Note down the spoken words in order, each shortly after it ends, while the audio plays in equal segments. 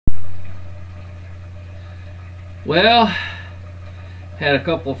Well, had a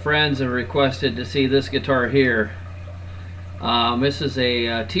couple friends that requested to see this guitar here. This is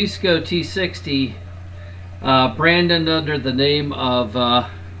a Teisco T-60, branded under the name of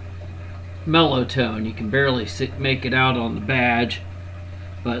Mellow Tone. You can barely make it out on the badge,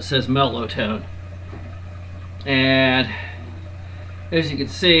 but it says Mellow Tone. And as you can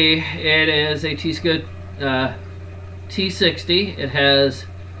see, it is a Teisco T-60. It has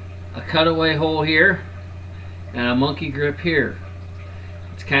a cutaway hole here and a monkey grip here.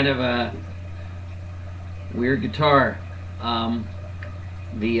 It's kind of a weird guitar.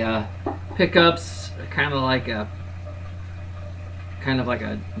 The pickups are kind of like a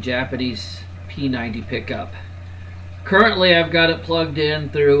Japanese P90 pickup. Currently, I've got it plugged in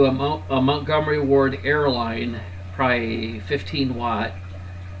through a Montgomery Ward airline, probably 15 watt,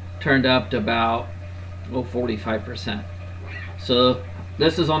 turned up to about 45%. So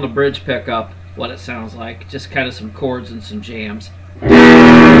this is on the bridge pickup, what it sounds like, just kind of some chords and some jams.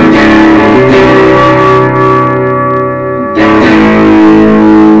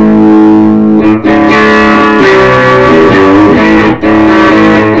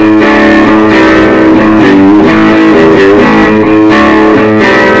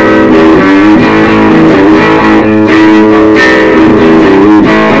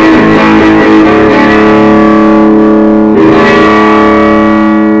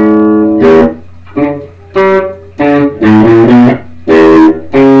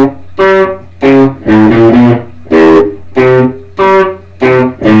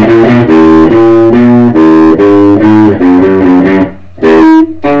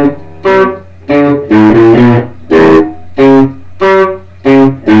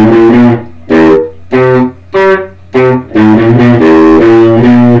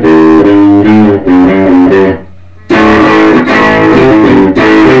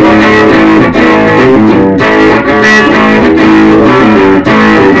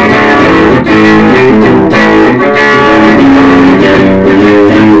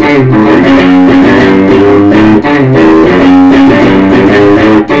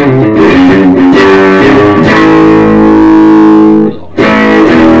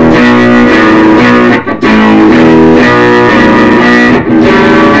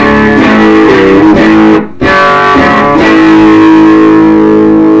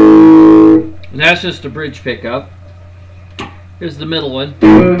 That's just a bridge pickup. Here's the middle one.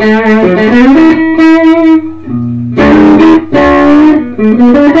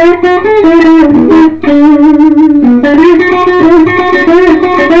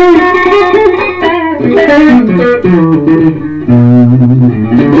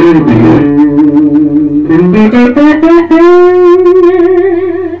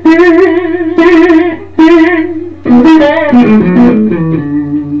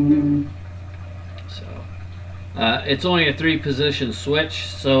 It's only a 3-position switch,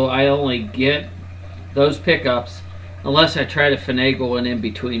 so I only get those pickups unless I try to finagle an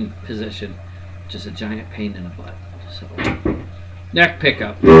in-between position, which is a giant pain in the butt. So, neck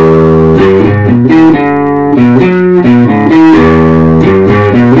pickup.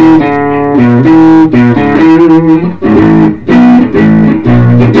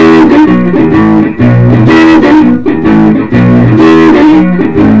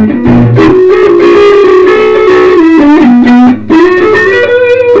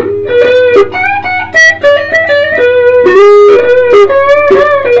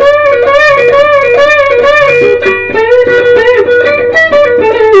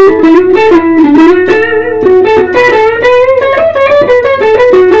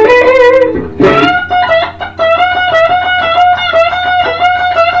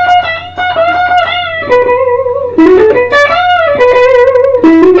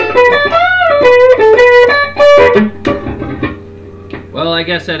 Well, I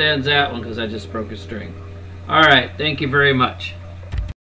guess that ends that one because I just broke a string. Alright, thank you very much.